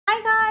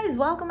guys,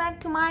 welcome back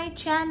to my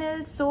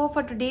channel. So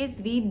for today's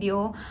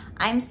video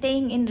I'm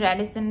staying in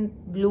Radisson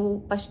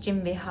Blu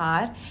Paschim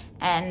Vihar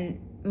and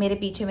मेरे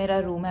पीछे मेरा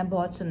room है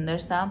बहुत सुंदर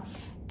सा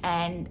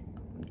and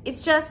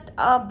it's just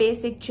a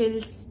basic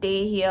chill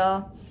stay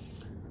here.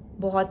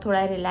 बहुत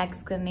थोड़ा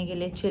रिलैक्स करने के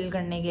लिए, चिल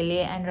करने के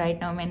लिए एंड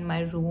राइट नाउ मैं इन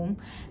माई रूम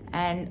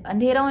एंड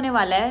अंधेरा होने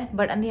वाला है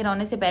बट अंधेरा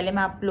होने से पहले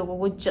मैं आप लोगों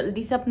को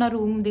जल्दी से अपना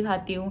रूम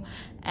दिखाती हूँ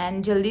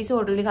एंड जल्दी से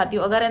होटल दिखाती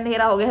हूँ. अगर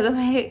अंधेरा हो गया तो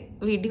मैं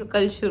वीडियो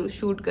कल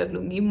शूट कर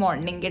लूँगी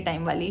मॉर्निंग के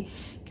टाइम वाली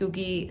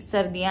क्योंकि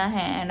सर्दियाँ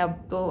हैं एंड अब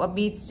तो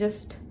अभी इट्स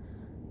जस्ट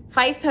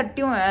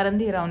 5:30 हो यार,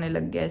 अंधेरा होने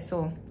लग गया है.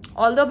 सो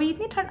ऑल्दो अभी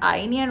इतनी ठंड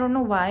आई नहीं, I don't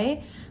know why.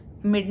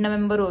 Mid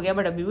नवंबर हो गया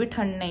बट अभी भी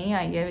ठंड नहीं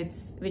आई है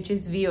विच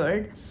इज़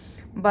वियर्ड.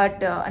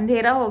 बट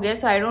अंधेरा हो गया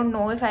सो I don't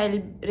know if I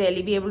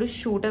really be able to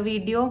shoot a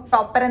video.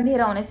 Proper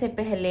अंधेरा होने से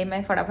पहले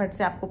मैं फटाफट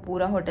से आपको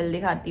पूरा होटल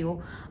दिखाती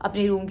हूँ.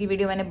 अपनी रूम की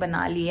वीडियो मैंने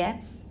बना ली है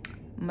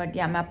बट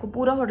या मैं आपको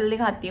पूरा होटल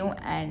दिखाती हूँ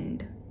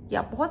एंड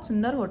या बहुत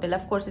सुंदर hotel.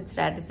 Of course it's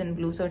Radisson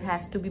Blu so it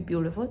has to be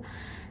beautiful.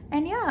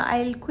 And yeah,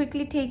 I'll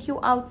quickly take you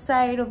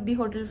outside of the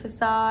hotel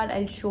facade.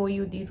 I'll show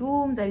you the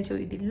rooms, I'll show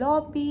you the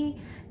lobby,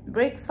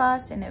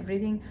 breakfast and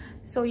everything.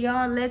 So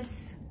yeah, let's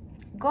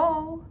go.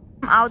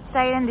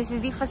 Outside and this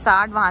is the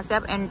facade. वहाँ से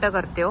आप enter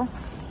करते हो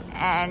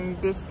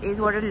and this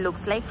is what it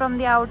looks like from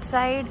the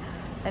outside.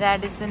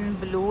 Radisson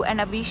Blu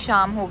and अभी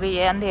शाम हो गई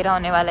है, अंधेरा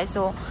होने वाला है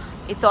so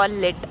it's all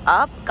lit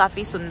up.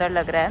 काफी सुंदर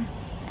लग रहा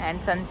है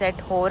and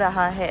sunset हो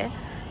रहा है.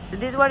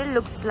 So this is what it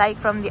looks like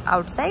from the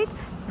outside.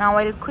 Now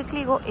I'll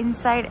quickly go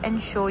inside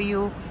and show you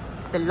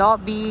the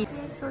lobby.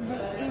 Okay, so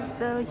this is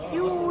the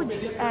huge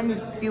and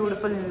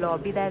beautiful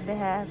lobby that they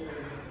have.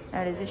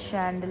 That is a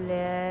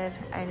chandelier.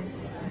 I'll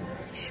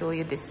show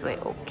you this way.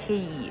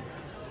 Okay,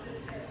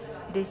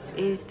 this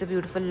is the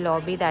beautiful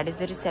lobby. That is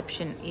the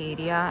reception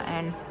area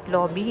and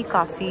lobby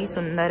काफी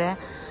सुंदर है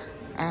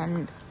and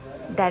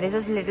that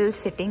is a little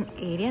sitting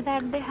area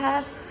that they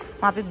have.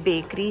 वहाँ पे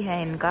bakery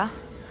है इनका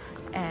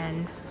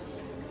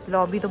and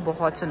lobby तो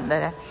बहुत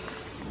सुंदर है.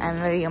 I'm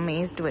very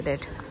amazed with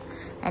it.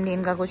 And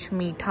इनका कुछ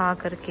मीठा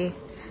करके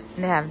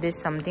they have this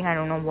something, I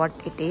don't know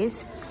what it is.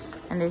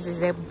 And this is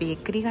their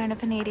bakery kind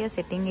of an area,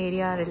 sitting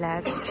area,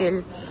 relax,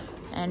 chill.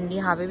 And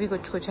यहाँ पे भी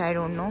कुछ I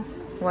don't know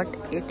what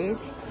it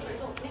is.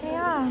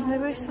 Yeah,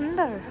 very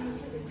सुंदर.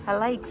 I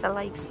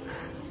likes.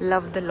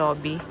 Love the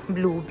lobby.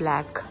 Blue,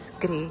 black,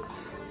 grey.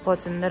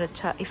 बहुत सुंदर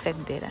अच्छा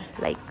effect दे रहा है.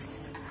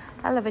 Likes.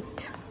 I love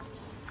it.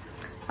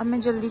 अब मैं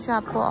जल्दी से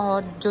आपको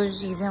और जो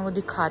चीज़ें हैं वो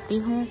दिखाती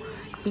हूँ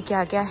कि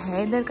क्या क्या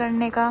है इधर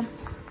करने का.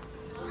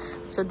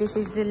 So this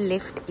is the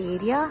lift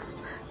area.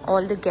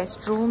 All the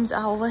guest rooms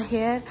are over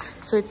here.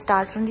 So it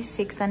starts from the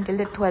 6th until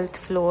the 12th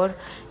floor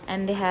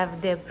and they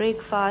have their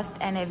breakfast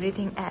and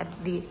everything at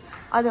the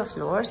other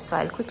floors. So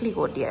I'll quickly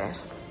go there.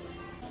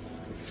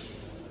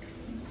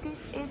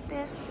 This is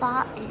their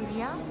spa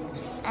area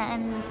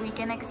and we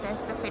can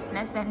access the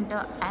fitness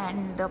center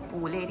and the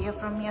pool area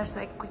from here.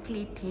 So I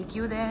quickly take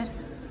you there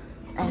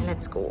and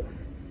let's go.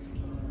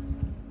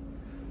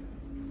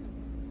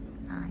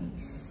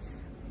 Nice.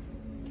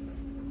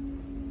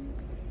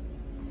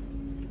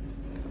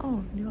 Oh,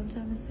 they also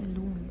have a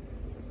saloon.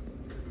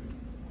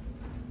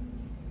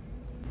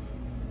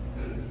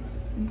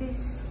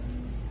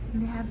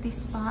 They have the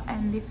spa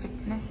and the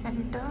fitness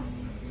center.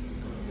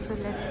 So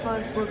let's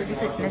first go to the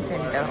fitness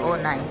center. Oh,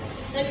 nice.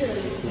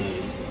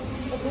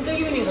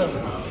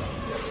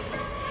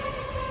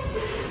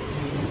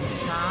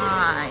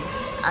 Nice.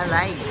 I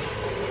like.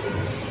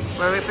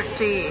 Very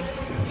pretty.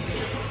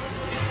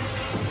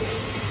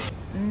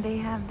 They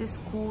have this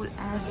cool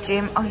ass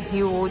gym, a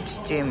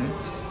huge gym.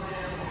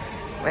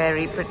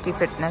 Very pretty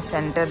fitness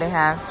center they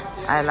have.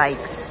 I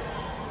likes.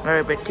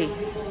 Very pretty.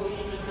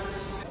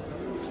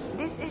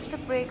 This is the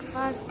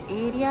breakfast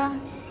area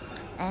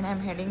and I'm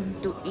heading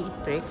to eat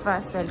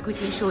breakfast. So I'll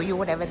quickly show you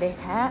whatever they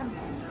have.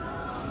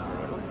 So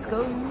let's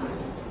go.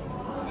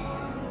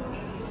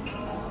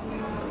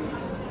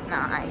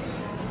 Nice.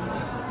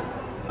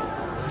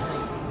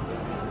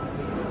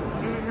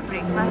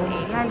 Breakfast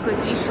area. I'll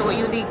quickly show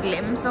you the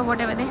glimpse of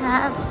whatever they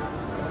have.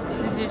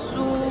 This is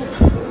soup.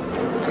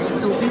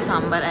 Soup is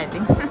sambar, I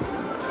think.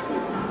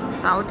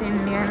 South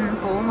Indian,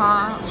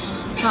 poha,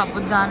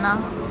 sabudana,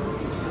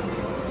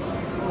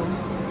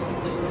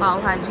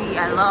 pav bhaji.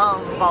 I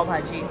love pav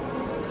bhaji.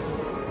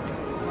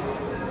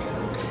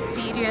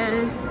 Cereal,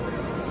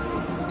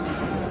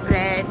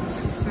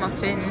 breads,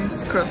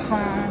 muffins,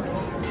 croissant.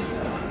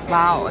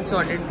 Wow,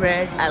 assorted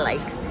bread. I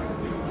likes.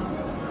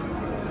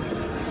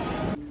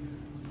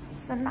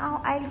 So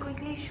now I'll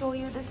quickly show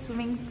you the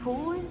swimming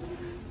pool.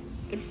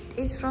 It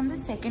is from the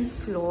 2nd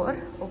floor.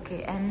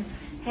 Okay, and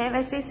है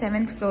वैसे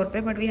 7th floor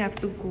पे, but we have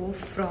to go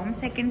from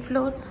 2nd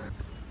floor.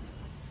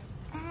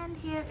 And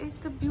here is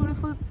the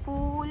beautiful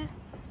pool.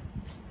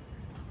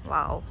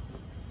 Wow.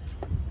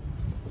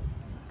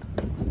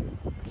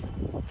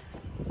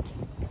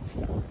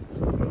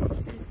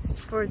 This is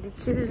for the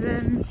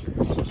children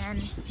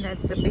and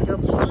that's the bigger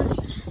pool.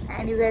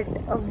 And you get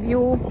a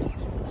view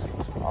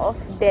of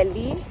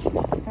Delhi.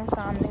 वो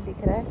सामने दिख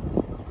रहा है.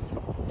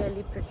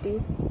 Delhi pretty.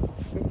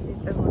 This is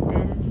the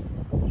hotel.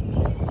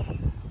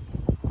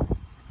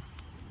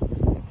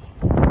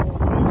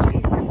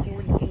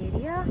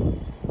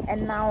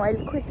 now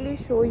I'll quickly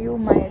show you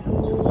my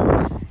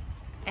room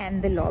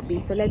and the lobby.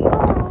 So let's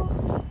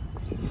go.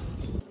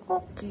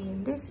 Okay,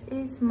 this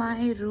is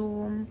my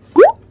room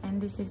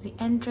and this is the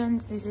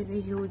entrance. This is the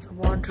huge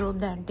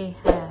wardrobe that they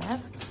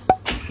have.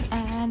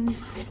 And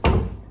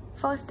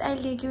first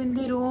I'll take you in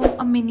the room.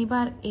 A mini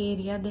bar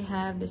area they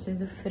have. This is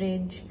the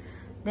fridge,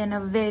 then a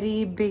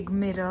very big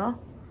mirror,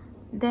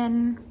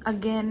 then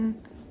again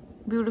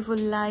beautiful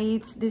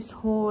lights, this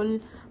whole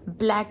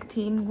black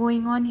theme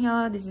going on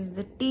here. This is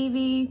the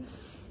TV,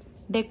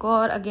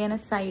 decor, again a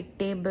side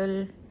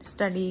table,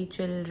 study,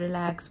 chill,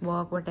 relax,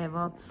 work,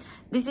 whatever.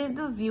 This is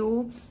the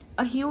view,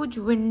 a huge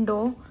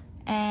window,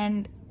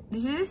 and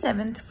this is the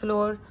 7th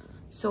floor.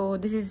 So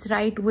this is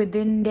right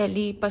within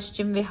Delhi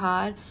Paschim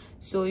Vihar,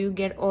 so you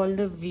get all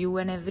the view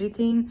and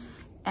everything.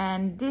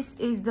 And this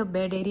is the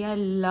bed area. I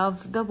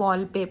love the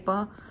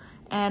wallpaper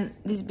and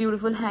this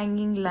beautiful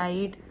hanging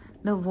light.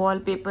 The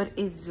wallpaper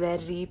is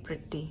very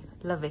pretty,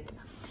 love it.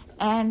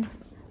 And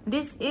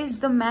this is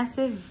the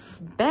massive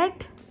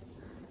bed,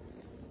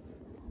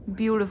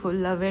 beautiful,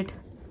 love it,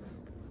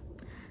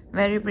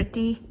 very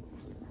pretty.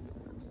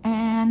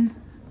 And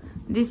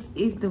this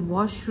is the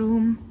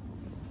washroom.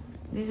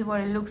 This is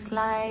what it looks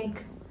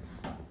like,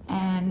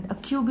 and a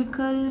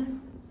cubicle.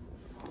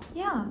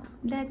 Yeah,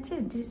 that's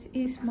it. This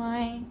is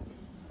my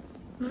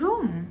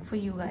room for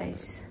you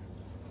guys.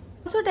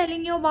 Also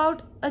telling you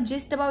about a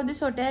gist about this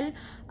hotel.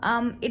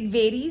 It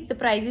varies, the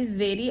prices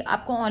vary.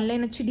 आपको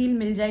online अच्छी deal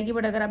मिल जाएगी,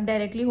 but अगर आप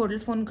directly hotel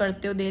phone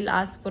करते हो, they'll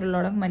ask for a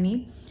lot of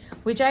money,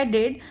 which I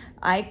did.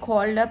 I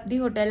called up the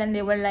hotel and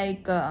they were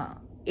like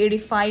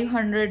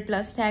 8,500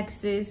 plus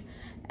taxes,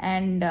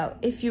 and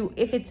if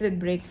it's with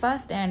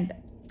breakfast, and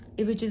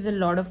which is a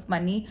lot of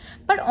money.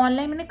 But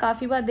online मैंने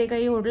काफी बार देखा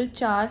ये hotel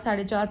 4,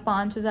 4.5,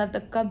 5,000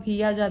 तक का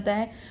भी आ जाता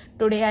है.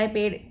 Today I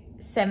paid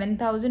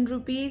 7,000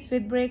 rupees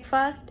with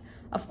breakfast.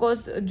 Of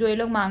course जो ये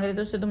लोग मांग रहे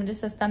थे उससे तो मुझे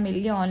सस्ता मिल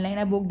गया online.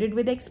 I booked it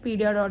with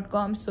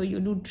Expedia.com, so you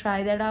do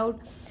try that out.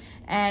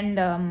 And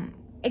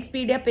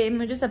Expedia पे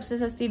मुझे सबसे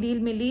सस्ती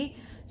डील मिली,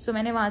 सो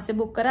मैंने वहां से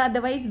बुक करा.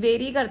 अदरवाइज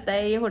वेरी करता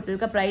है ये होटल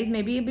का प्राइस.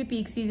 मे बी अभी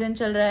पीक सीजन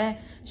चल रहा है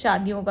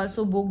शादियों का,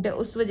 सो बुक्ड है,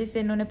 उस वजह से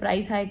इन्होंने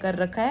प्राइस हाई कर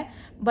रखा है.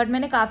 बट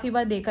मैंने काफी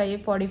बार देखा ये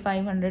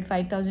 4,500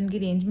 5,000 की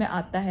रेंज में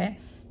आता है.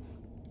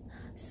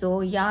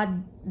 सो या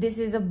this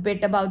is a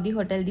bit about the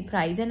hotel, the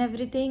price and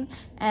everything.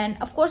 And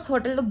of course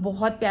hotel तो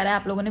बहुत प्यारा है,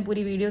 आप लोगों ने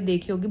पूरी वीडियो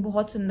देखी होगी.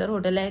 बहुत सुंदर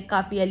होटल है,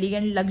 काफी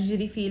एलिगेंट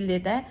लग्जरी फील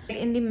देता है.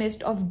 In the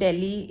mist of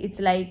Delhi,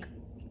 it's like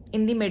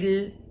in the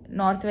middle,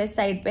 north west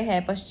side पे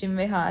है Paschim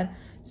Vihar.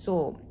 So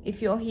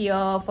if you are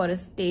here for a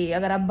stay,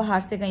 अगर आप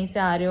बाहर से कहीं से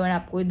आ रहे हो एंड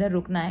आपको इधर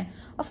रुकना है,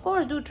 of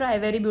course do try.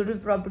 Very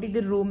beautiful property. The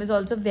room is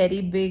also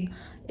very big.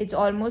 It's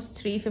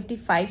almost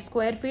 355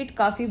 square feet.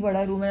 काफी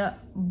बड़ा रूम है,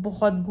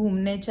 बहुत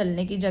घूमने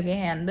चलने की जगह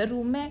है अंदर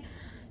रूम में.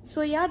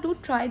 So yeah, do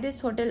try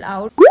this hotel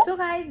out. So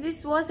guys,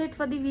 this was it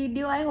for the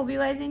video. I hope you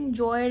guys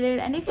enjoyed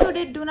it, and if you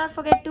did, do not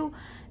forget to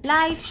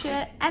like,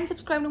 share and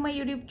subscribe to my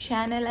YouTube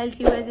channel. I'll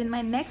see you guys in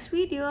my next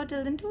video.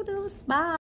 Till then, toodles, bye.